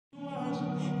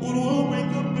Would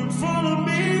wake up in front of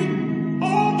me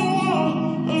on the wall,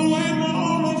 waiting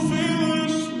on my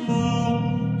feelings small.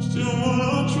 Still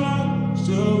wanna try,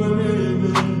 still believe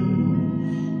it.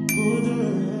 Good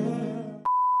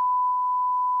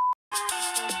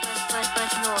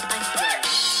but no, I'm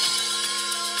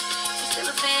still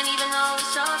a fan even though it's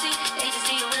salty. Hate to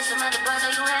see you with some other boys,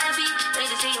 are you happy? Hate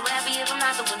to see you happy if I'm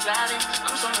not the one driving.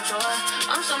 I'm so mature,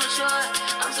 I'm so mature,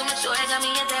 I'm so mature. It got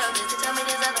me a therapist to tell me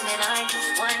there's other men I do.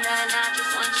 One night, not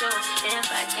just one show. If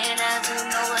I can't have to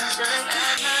know what should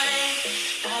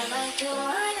I might kill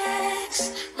my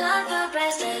ex, not the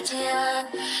best idea.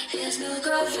 His new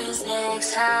girlfriend's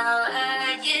next, how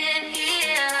I get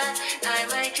here. I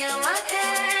might kill my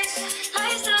ex,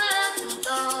 I still love him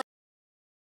though.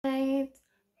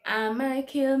 I might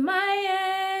kill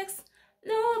my ex,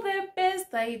 no the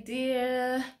best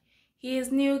idea.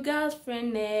 His new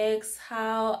girlfriend next,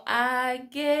 how I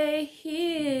get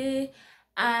here.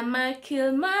 I might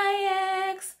kill my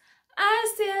ex,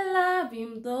 I still love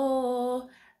him though.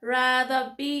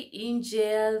 Rather be in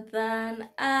jail than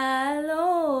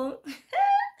alone.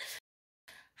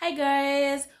 Hi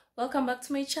guys, welcome back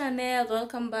to my channel.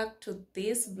 Welcome back to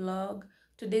this vlog.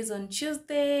 Today's on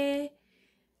Tuesday.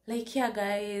 Like, yeah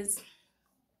guys,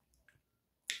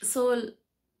 so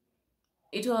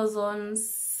it was on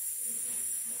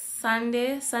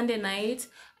Sunday night.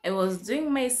 I was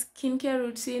doing my skincare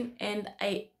routine and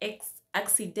I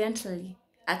accidentally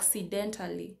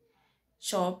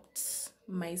chopped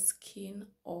my skin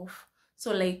off.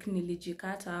 So like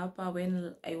nilijikata hapa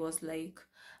when I was like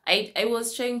I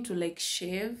was trying to like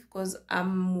shave because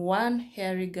I'm one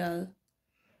hairy girl,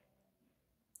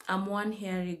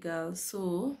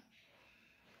 so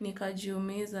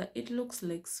nikajiumiza. It looks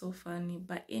like so funny,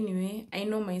 but anyway, I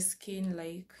know my skin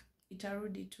like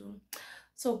itarudi too.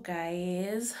 So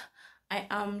guys, I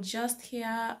am just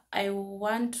here. I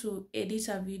want to edit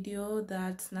a video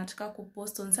that nataka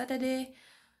kupost on Saturday.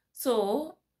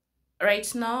 So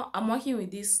right now I'm working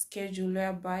with this schedule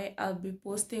whereby I'll be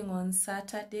posting on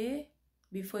Saturday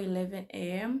before 11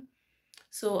 a.m.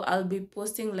 So I'll be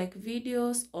posting like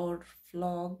videos or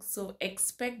vlogs, so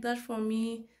expect that from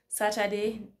me.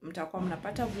 Saturday mtakuwa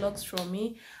mnapata vlogs from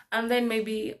me, and then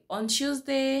maybe on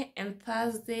Tuesday and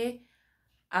Thursday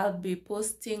I'll be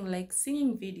posting like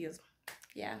singing videos.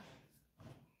 Yeah.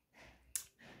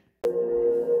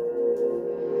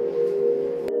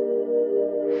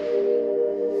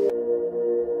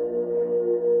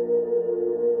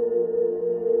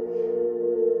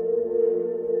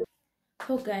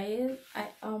 So guys, I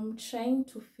am trying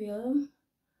to film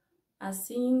a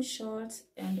singing shot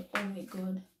and oh my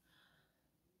god,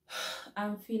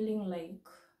 I'm feeling like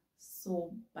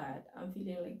so bad.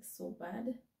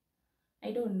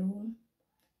 I don't know.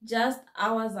 Just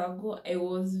hours ago I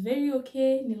was very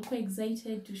okay, nilikuwa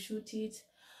excited to shoot it,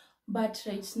 but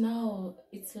right now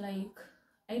it's like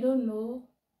I don't know,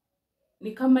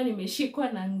 ni kama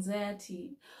nimeshikwa na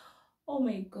anxiety. Oh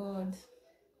my god,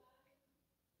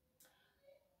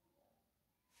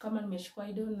 kama nimeshikwa,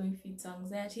 I don't know if it's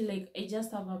anxiety, like I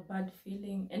just have a bad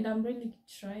feeling and I'm really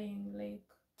trying. Like,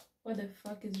 what the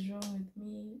fuck is wrong with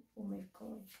me? Oh my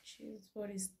god, jeez,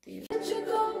 what is this? Let you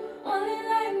go, only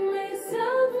like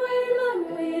myself when I'm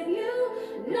with you.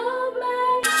 No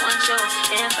black. One show,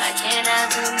 if I can't have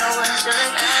to know what should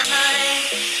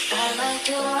I might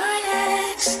kill my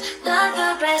ex, not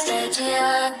the best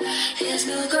idea. His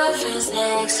new girlfriend's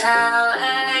next, how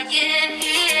I get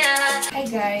here. Hi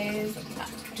guys,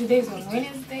 today's on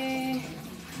Wednesday.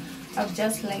 I've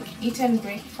just like eaten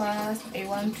breakfast. I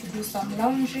want to do some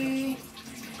laundry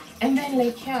and then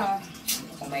like, yeah,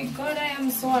 oh my god, I am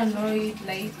so annoyed,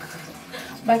 like,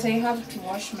 but I have to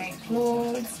wash my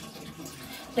clothes.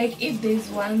 Like, if there's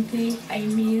one thing I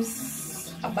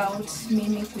miss about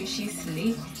mimi kuishi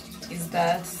sleep is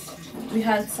that we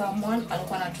had someone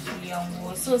alikuwa anatufulia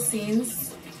nguo. So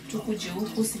since tukuje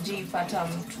huku sijaipata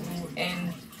mtu,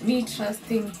 and me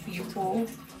trusting people,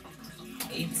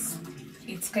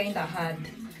 it's kind of hard.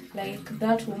 Like,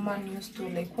 that woman used to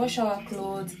like wash our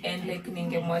clothes and like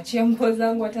ningemwachia nguo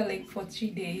zangu hata like for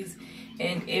 3 days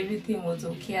and everything was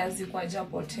okay, hazikuwa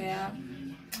japotea.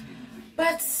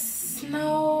 But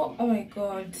now, oh my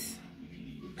god,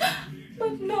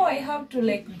 but no, I have to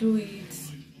like do it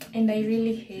and I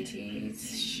really hate it.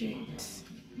 Shit.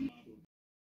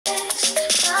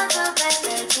 Not the best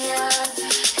idea.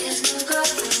 His new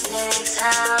girlfriend's next,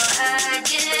 how I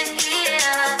get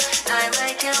here. I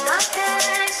might kill my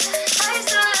ex, I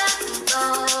still love him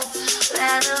though.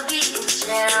 Rather be in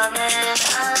jail than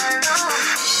alone.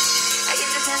 I get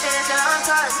the sense that it's a long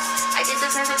toss. I get the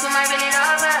sense that you might really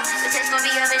love her. The text gon'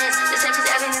 be evidence. The text is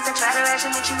evidence. I try to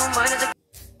ration, but you know more than the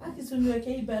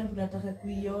usiniweke hii bulb nataka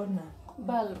kuiona.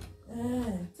 Bulb.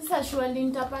 Sasa shwali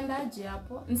nitapandaje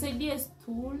hapo? Nisaidie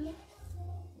stool.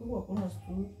 Huwa kuna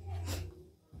stool.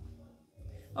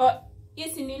 Oh,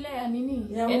 yes ni ile ya nini?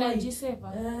 Energy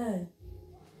saver.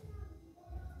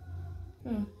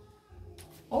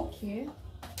 Okay.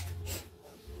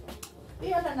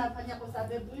 Hiyo ndo nafanya kwa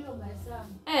sababu hiyo maisha.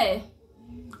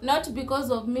 Not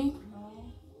because of me. No.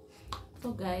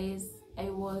 So guys, I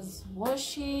was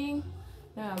washing.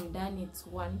 Now I'm done. It's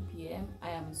 1 p.m.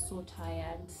 I am so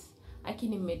tired. I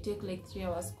can even take like 3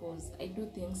 hours because I do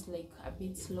things like a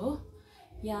bit slow.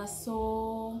 Yeah,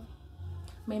 so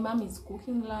my mom is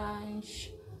cooking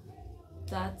lunch.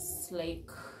 That's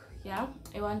like, yeah,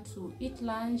 I want to eat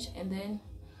lunch, and then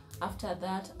after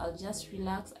that I'll just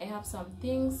relax. I have some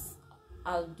things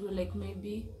I'll do, like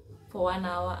maybe for 1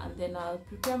 hour, and then I'll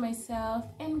prepare myself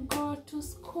and go to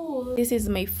school. This is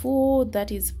my food.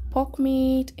 That is pork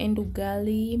meat and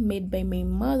ugali made by my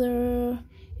mother,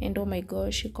 and oh my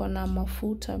gosh, ikona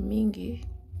mafuta mingi,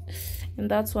 and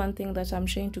that's one thing that I'm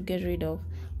trying to get rid of.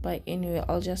 But anyway,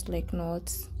 I'll just like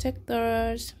not take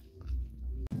that.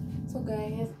 So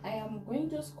guys, I am going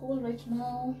to school right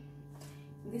now.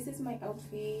 This is my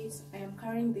outfit. I am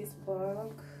carrying this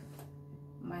bag,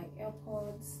 my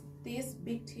AirPods, this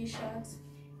big t-shirt,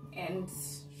 and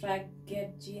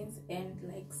ragged jeans and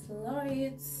like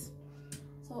slides.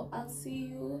 So I'll see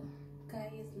you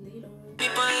guys later.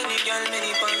 Pretty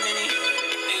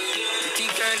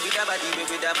girl with a body,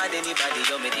 with a bad anybody,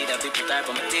 you made it a bit type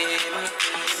of my team.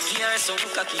 Here some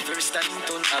cocky first and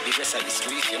don't have the rest of the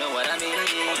street, you know what I mean?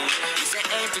 You say,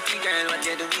 hey, pretty girl, what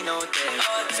you doing out there?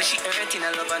 Say she hurting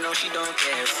a lover, now she don't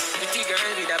care. Pretty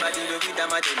girl with a body, with a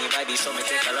mad anybody, so me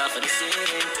take her off for the scene.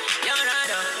 You're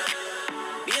rather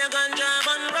be a ganja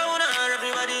man round her,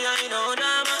 everybody I know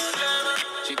drama.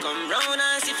 She come round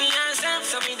and see for herself,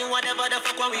 so we do whatever the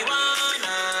fuck what we want.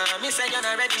 Me say you're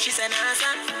not ready, she say nah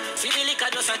son. See the liquor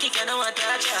just a kick, you know what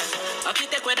touch her. I fit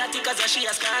take with that tick cause she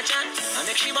a scratch her. I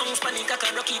make she bounce panic, I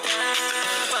can rock it up.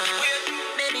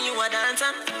 Baby you a dancer,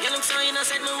 you look so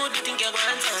innocent, me would think you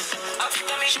want her.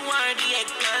 She wore the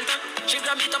eggplant, she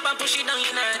grab it up and push it down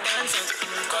in her dancer.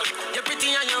 You're pretty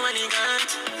and you're elegant,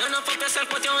 none of yourself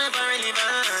but you're ever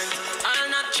relevant. All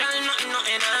natural, nothing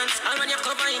enhanced. All when you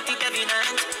cover it, it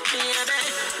evident. Baby,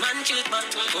 man cheat but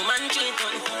woman cheat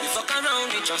on. We fuck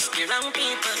around, we just the wrong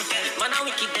people. Man a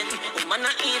wicked then, woman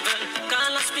a evil.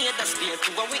 Call a spade to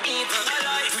what we evil.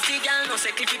 Pretty girl no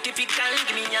say clip typical.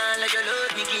 Give me all of your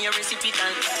love, me give you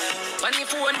reciprocal. When you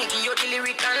phone, me give you the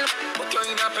lyrical. But you're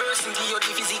in a person, give you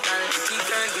the physical. Pretty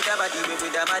girl with a body, with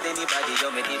a bad anybody. You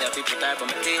made it a people type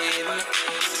from a team.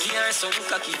 Here some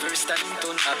cocky first and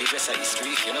don't have the rest of the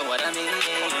street, you know what I mean?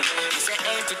 You say,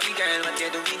 hey, pretty girl, what you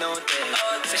doing out there?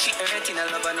 Say she hurting a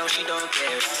lover, now she don't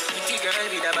care. Pretty girl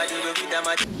with a body, with a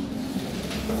body.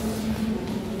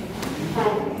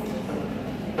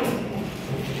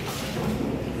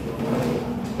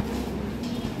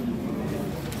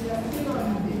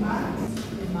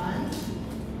 Demand.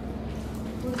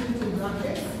 Put into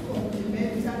brackets,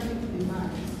 complementary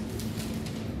demand.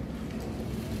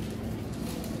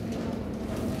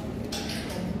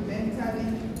 Complementary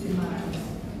demand.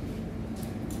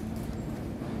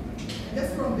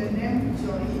 Just from the name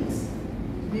joint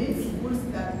means goods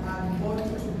that are bought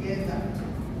together,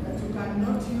 that you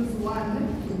cannot use one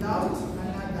without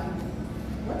another.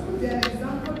 What would be an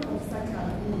example of such a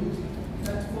good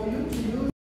that for you to use?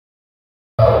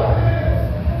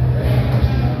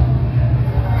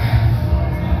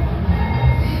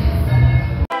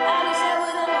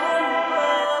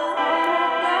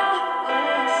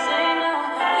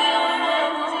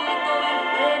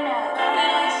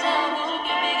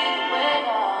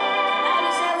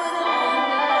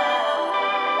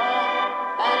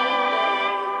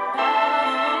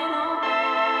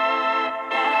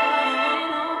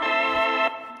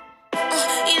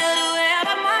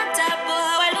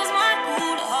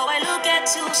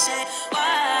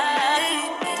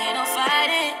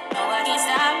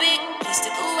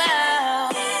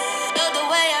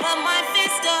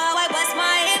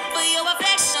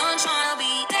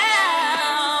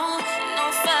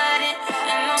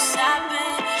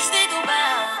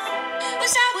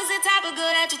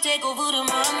 Take over the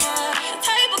mama.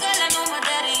 Type of girl I know my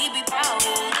daddy, he be proud of.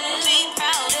 Be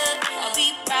proud of, I'll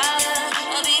be proud of,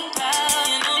 I'll be proud,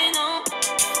 you know.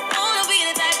 Wanna be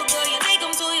the type of girl you take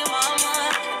him to your mama.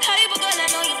 Type of girl I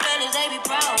know your fellas, they be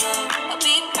proud of. I'll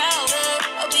be proud of,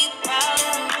 I'll be proud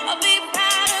of, I'll be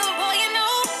proud of, boy, you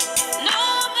know.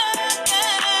 No girl,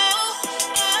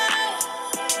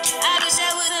 I wish I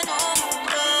was a normal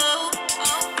girl.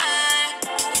 Oh,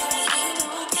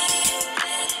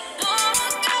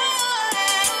 normal girl.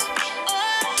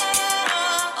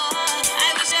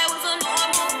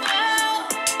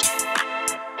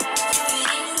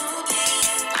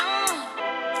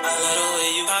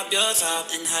 your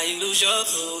top and how you lose your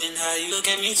cool and how you look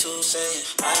at me too, saying,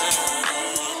 I'm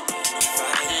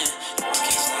fighting, I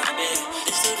can't stop it.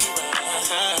 It's the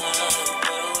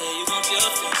way you bump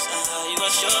your fist and how you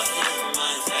wash your hair from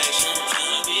my infection.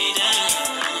 Tryna be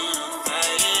down,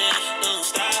 fight it, don't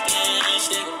stop it,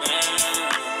 stick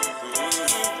around.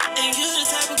 And you the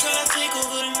type of girl I take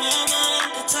over the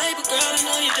mama, the type of girl I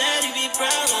know your daddy be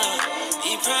proud of,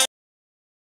 be proud.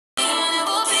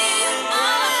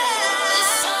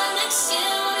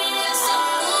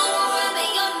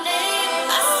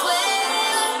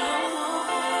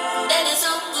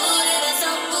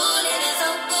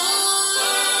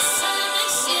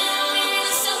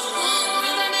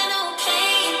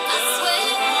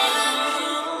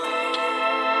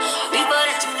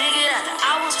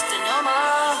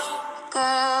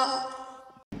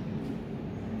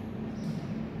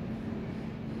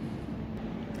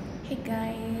 Hey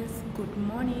guys, good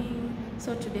morning.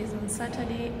 So today's on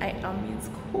Saturday. I am in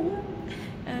school,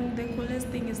 and the coolest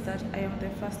thing is that I am the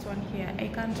first one here. I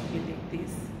can't believe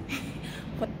this.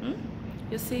 But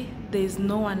you see, there's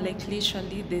no one, like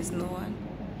literally there's no one.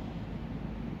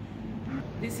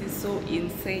 This is so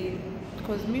insane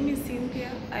because Mimi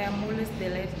Cynthia, I am always the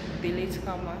late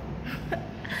comer.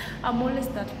 I'm always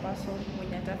that person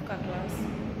when I have class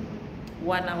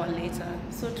 1 hour later.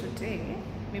 So today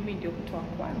mimi ndio mtu wa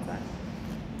kwanza.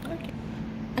 Okay.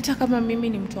 Hata kama mimi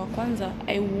ni mtu wa kwanza,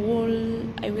 I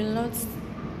will not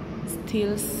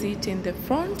still sit in the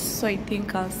front, so I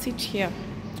think I'll sit here.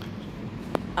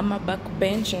 I'm a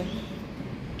backbencher.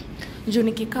 Juu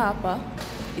nikikaa hapa,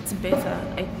 it's better.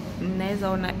 Naweza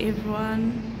ona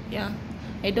everyone. Yeah.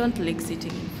 I don't like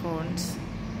sitting in front.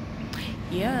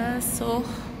 Yeah, so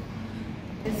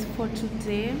it's for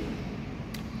today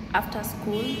after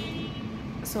school.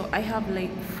 So I have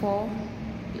like 4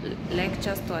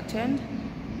 lectures to attend.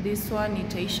 This one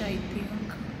itaisha, I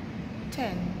think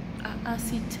 10. I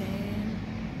see 10.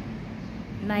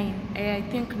 9. I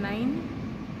think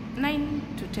 9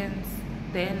 to 10.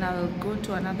 Then I'll go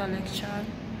to another lecture.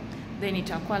 Then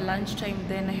itakuwa lunchtime.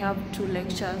 Then I have 2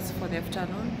 lectures for the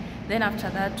afternoon. Then after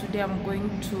that, today I'm going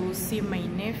to see my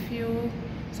nephew.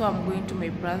 So I'm going to my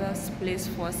brother's place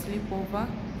for a sleepover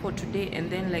for today, and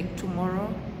then like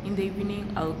tomorrow in the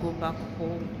evening I'll go back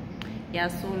home. Yeah,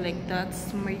 so like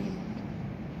that's my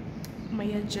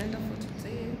agenda for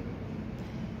today.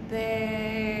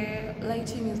 The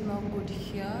lighting is not good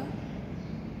here,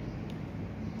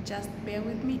 just bear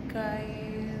with me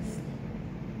guys.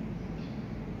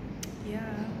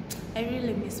 Yeah, I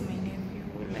really miss my nephew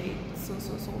like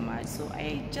so much, so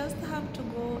I just have to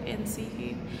go and see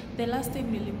him. The last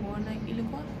time nilimwona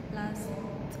ilikuwa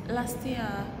last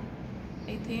year,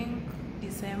 I think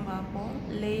December or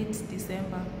late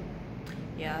December.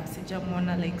 Yeah,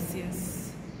 sijamwona like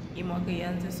since imwaka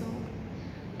ianze, so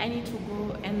I need to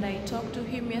go. And I talked to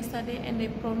him yesterday and I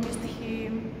promised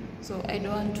him, so I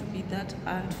don't want to be that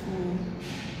aunt who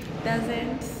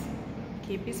doesn't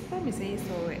keep his promises,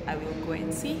 so I will go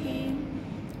and see him.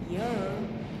 Yeah.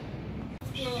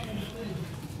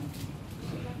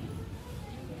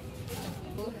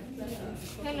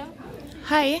 Hello.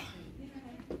 Hi.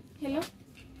 Hello.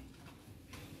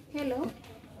 Hello.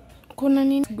 Kuna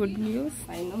nini? Good news.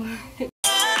 I know.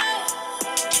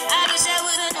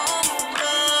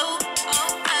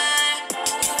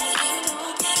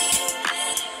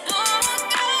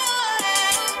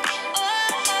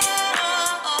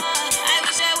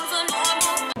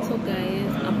 So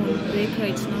guys, I'm on break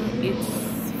right now. It's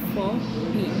 4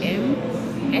 p.m.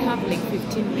 I have like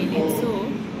 15 minutes, so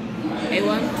I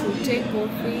want to take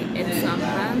coffee and some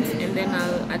hands, and then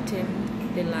I'll attend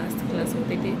the last class of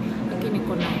the day. Lakini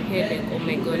kona headache, oh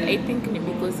my god. I think ni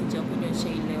because sijakunywa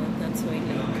chai leo, that's why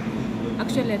like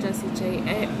actually hata si chai.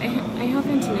 I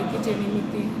haven't like eaten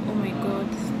anything. Oh my god.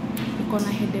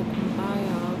 Nikona headache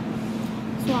mbaya.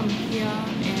 So I'm here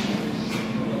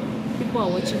and people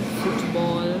are watching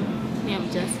football. Me, I'm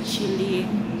just chilling.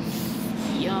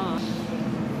 Yeah.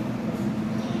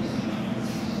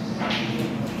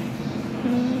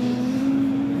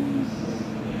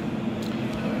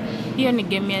 Hiyo ni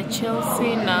game ya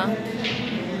Chelsea na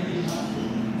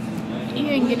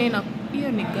hiyo ingine na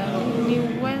hiyo ni gani? Ni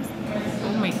West.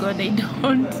 Oh my god, I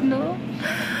don't know.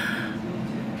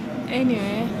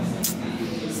 Anyway,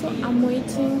 so I'm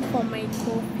waiting for my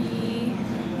coffee,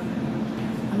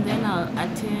 and then I'll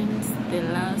attend the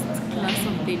last class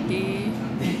of the day.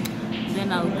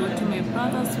 Then I'll go to my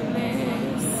brother's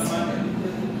place.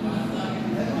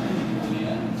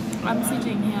 I'm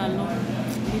sitting here alone,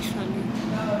 literally.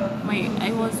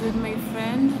 I was with my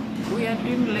friend. We are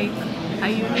doing like a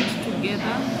unit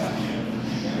together,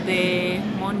 the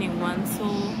morning one. So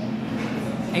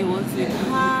I was with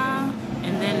her,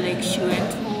 and then like she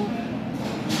went home.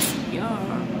 Yeah.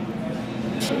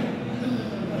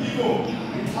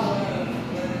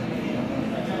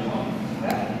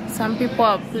 Some people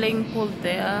are playing pool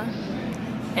there,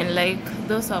 and like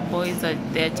those are boys that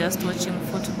they're just watching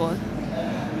football.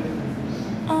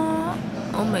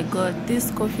 Oh my god,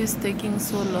 this coffee is taking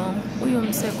so long. Huyo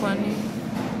mse kwani?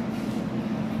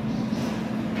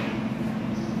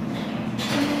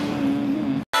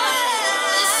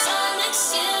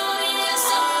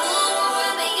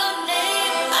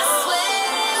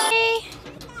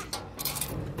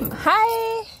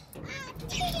 Hi.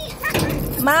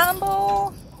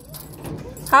 Mambo.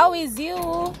 How is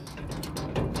you?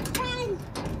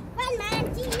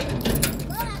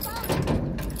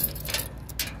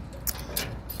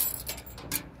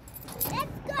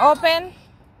 Open.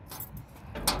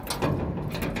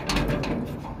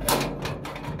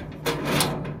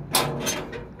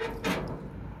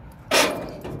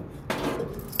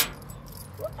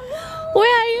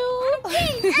 Where are you?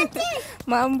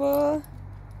 Mambo.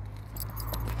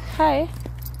 Hi.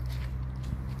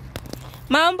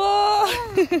 Mambo.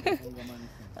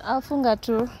 Afunga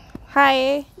tu.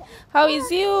 Hi. How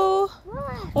is you?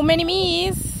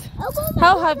 Umenimiss?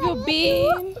 How have you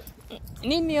been?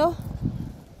 Ninyo?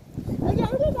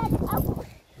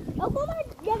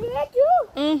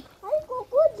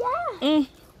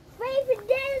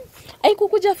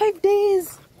 Haikukuja 5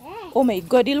 days. Oh my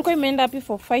god, ilikuwa imeenda hapi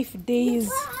for 5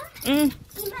 days.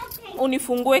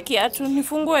 Unifungue kiatu,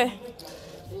 nifungue.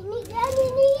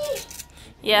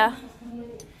 Yeah.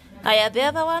 Aya, the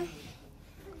other one.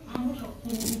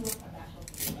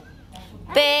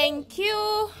 Thank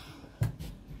you.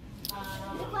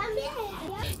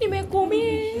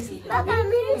 Nimekumiss.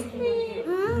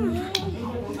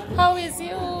 How is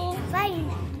you?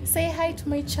 Fine. Say hi to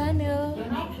my channel.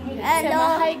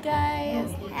 Hello. Say hi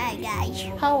guys. Hi guys.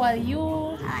 How are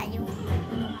you? How are you?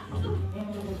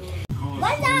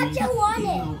 What do you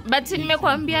want? But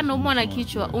nimekwambia naumwa na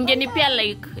kichwa. Ungenipea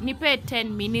like nipe 10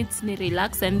 minutes ni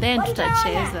relax and then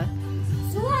tutacheza.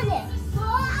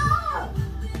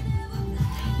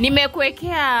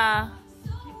 Nimekuwekea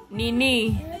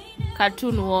nini?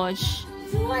 Cartoon watch.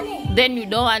 Then you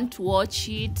don't want to watch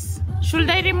it. Should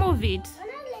I remove it?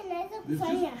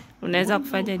 Unaweza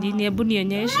kufanya nini? Hebu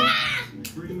nionyeshe.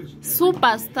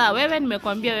 Superstar. Wewe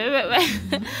nimekwambia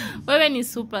wewe ni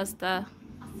superstar.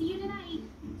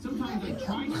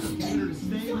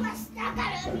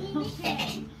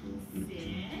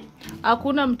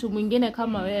 Hakuna mtu mwingine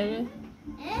kama wewe.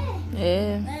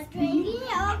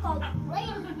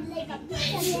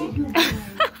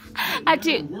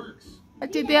 Ati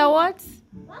they are what?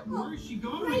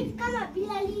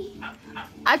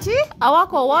 Ati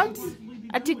awako what?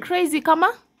 Ati crazy kama?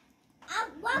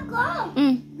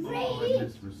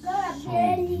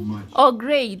 Oh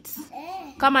great.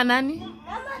 Kama nani?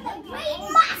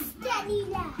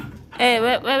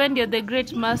 Wewe ndio the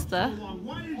great master.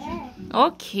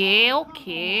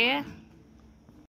 Okay.